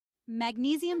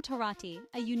Magnesium taurate,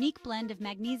 a unique blend of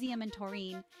magnesium and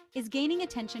taurine, is gaining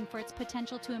attention for its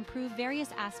potential to improve various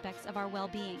aspects of our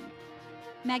well-being.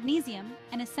 Magnesium,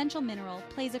 an essential mineral,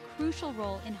 plays a crucial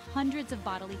role in hundreds of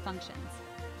bodily functions.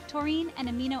 Taurine, an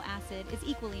amino acid, is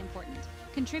equally important,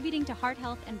 contributing to heart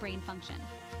health and brain function.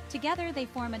 Together, they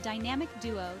form a dynamic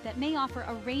duo that may offer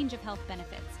a range of health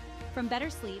benefits, from better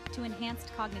sleep to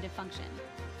enhanced cognitive function.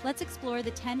 Let's explore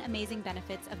the 10 amazing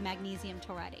benefits of magnesium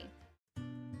taurate.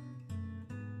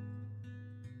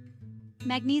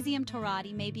 Magnesium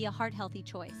taurate may be a heart-healthy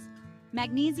choice.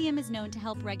 Magnesium is known to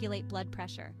help regulate blood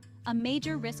pressure, a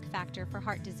major risk factor for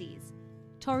heart disease.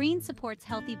 Taurine supports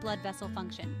healthy blood vessel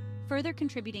function, further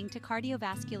contributing to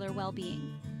cardiovascular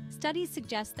well-being. Studies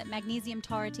suggest that magnesium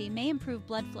taurate may improve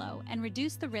blood flow and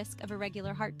reduce the risk of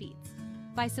irregular heartbeats.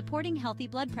 By supporting healthy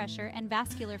blood pressure and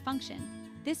vascular function,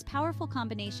 this powerful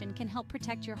combination can help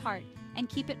protect your heart and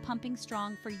keep it pumping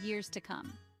strong for years to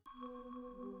come.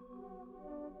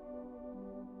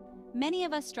 Many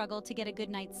of us struggle to get a good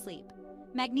night's sleep.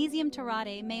 Magnesium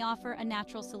taurate may offer a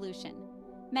natural solution.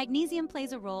 Magnesium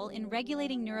plays a role in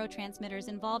regulating neurotransmitters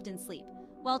involved in sleep,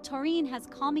 while taurine has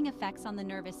calming effects on the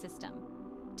nervous system.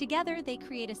 Together, they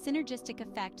create a synergistic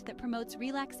effect that promotes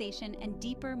relaxation and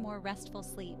deeper, more restful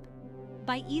sleep.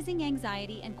 By easing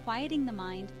anxiety and quieting the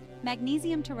mind,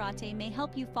 magnesium taurate may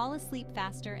help you fall asleep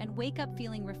faster and wake up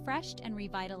feeling refreshed and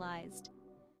revitalized.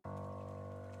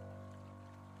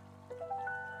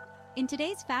 In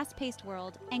today's fast-paced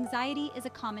world, anxiety is a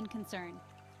common concern.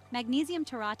 Magnesium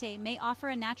taurate may offer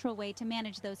a natural way to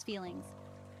manage those feelings.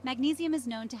 Magnesium is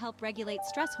known to help regulate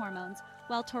stress hormones,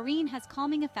 while taurine has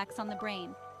calming effects on the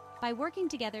brain. By working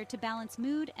together to balance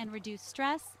mood and reduce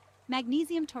stress,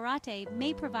 magnesium taurate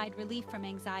may provide relief from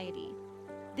anxiety.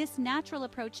 This natural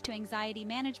approach to anxiety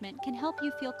management can help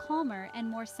you feel calmer and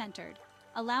more centered,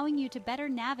 allowing you to better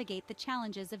navigate the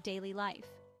challenges of daily life.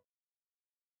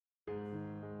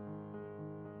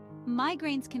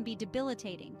 Migraines can be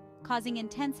debilitating, causing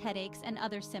intense headaches and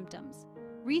other symptoms.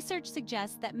 Research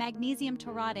suggests that magnesium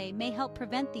taurate may help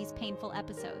prevent these painful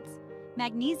episodes.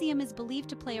 Magnesium is believed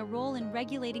to play a role in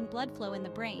regulating blood flow in the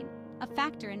brain, a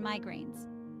factor in migraines.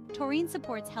 Taurine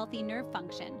supports healthy nerve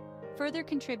function, further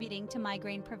contributing to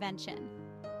migraine prevention.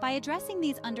 By addressing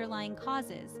these underlying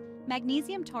causes,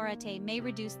 magnesium taurate may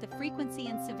reduce the frequency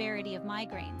and severity of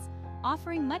migraines,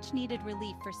 offering much-needed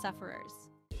relief for sufferers.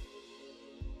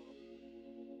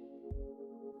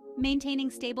 Maintaining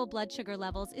stable blood sugar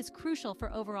levels is crucial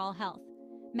for overall health.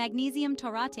 Magnesium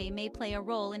taurate may play a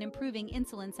role in improving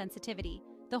insulin sensitivity,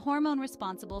 the hormone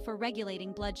responsible for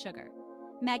regulating blood sugar.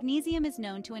 Magnesium is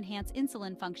known to enhance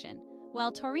insulin function,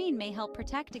 while taurine may help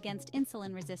protect against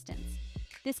insulin resistance.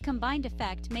 This combined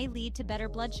effect may lead to better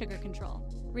blood sugar control,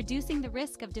 reducing the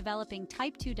risk of developing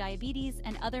type 2 diabetes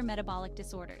and other metabolic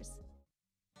disorders.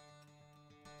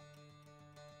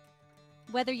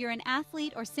 Whether you're an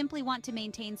athlete or simply want to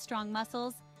maintain strong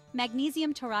muscles,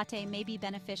 magnesium taurate may be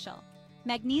beneficial.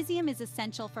 Magnesium is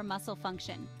essential for muscle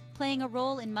function, playing a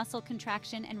role in muscle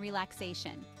contraction and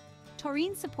relaxation.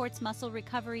 Taurine supports muscle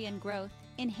recovery and growth,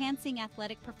 enhancing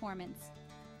athletic performance.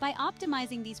 By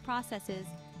optimizing these processes,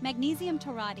 magnesium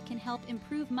taurate can help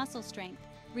improve muscle strength,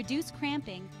 reduce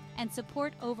cramping, and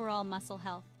support overall muscle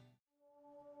health.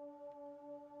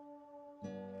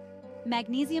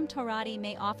 Magnesium taurate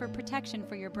may offer protection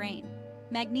for your brain.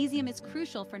 Magnesium is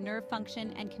crucial for nerve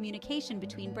function and communication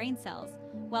between brain cells,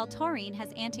 while taurine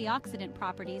has antioxidant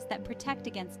properties that protect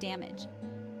against damage.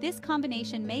 This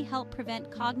combination may help prevent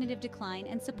cognitive decline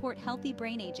and support healthy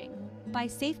brain aging. By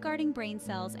safeguarding brain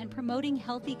cells and promoting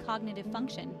healthy cognitive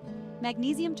function,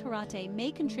 magnesium taurate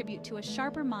may contribute to a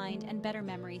sharper mind and better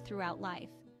memory throughout life.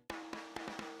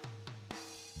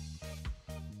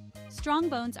 Strong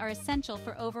bones are essential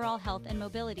for overall health and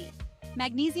mobility.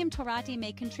 Magnesium taurate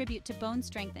may contribute to bone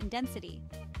strength and density.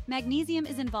 Magnesium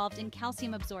is involved in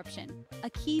calcium absorption, a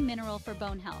key mineral for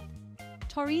bone health.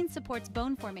 Taurine supports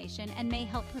bone formation and may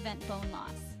help prevent bone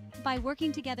loss. By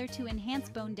working together to enhance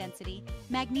bone density,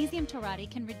 magnesium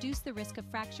taurate can reduce the risk of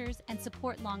fractures and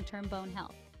support long-term bone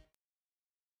health.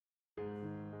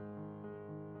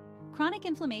 Chronic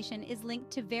inflammation is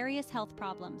linked to various health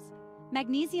problems.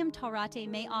 Magnesium taurate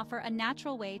may offer a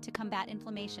natural way to combat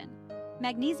inflammation.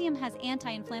 Magnesium has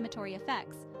anti-inflammatory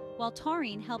effects, while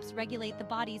taurine helps regulate the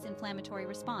body's inflammatory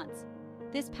response.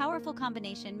 This powerful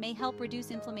combination may help reduce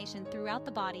inflammation throughout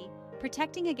the body,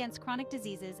 protecting against chronic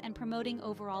diseases and promoting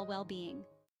overall well-being.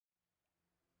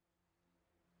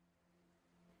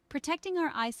 Protecting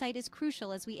our eyesight is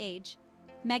crucial as we age.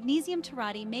 Magnesium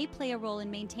taurate may play a role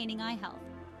in maintaining eye health.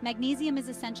 Magnesium is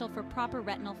essential for proper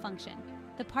retinal function,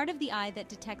 the part of the eye that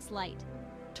detects light.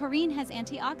 Taurine has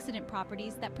antioxidant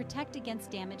properties that protect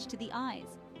against damage to the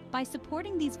eyes. By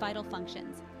supporting these vital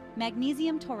functions,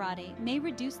 Magnesium Taurate may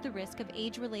reduce the risk of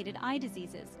age-related eye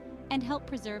diseases and help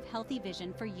preserve healthy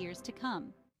vision for years to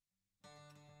come.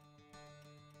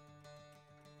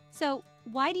 So,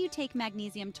 why do you take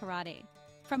Magnesium Taurate?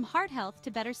 From heart health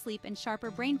to better sleep and sharper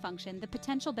brain function, the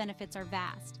potential benefits are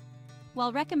vast.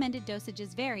 While recommended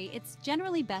dosages vary, it's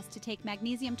generally best to take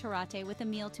Magnesium Taurate with a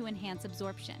meal to enhance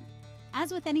absorption.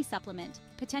 As with any supplement,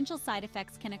 potential side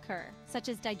effects can occur, such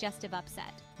as digestive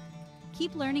upset.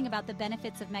 Keep learning about the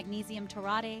benefits of Magnesium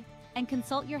Taurate and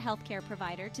consult your healthcare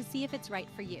provider to see if it's right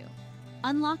for you.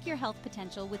 Unlock your health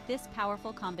potential with this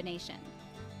powerful combination.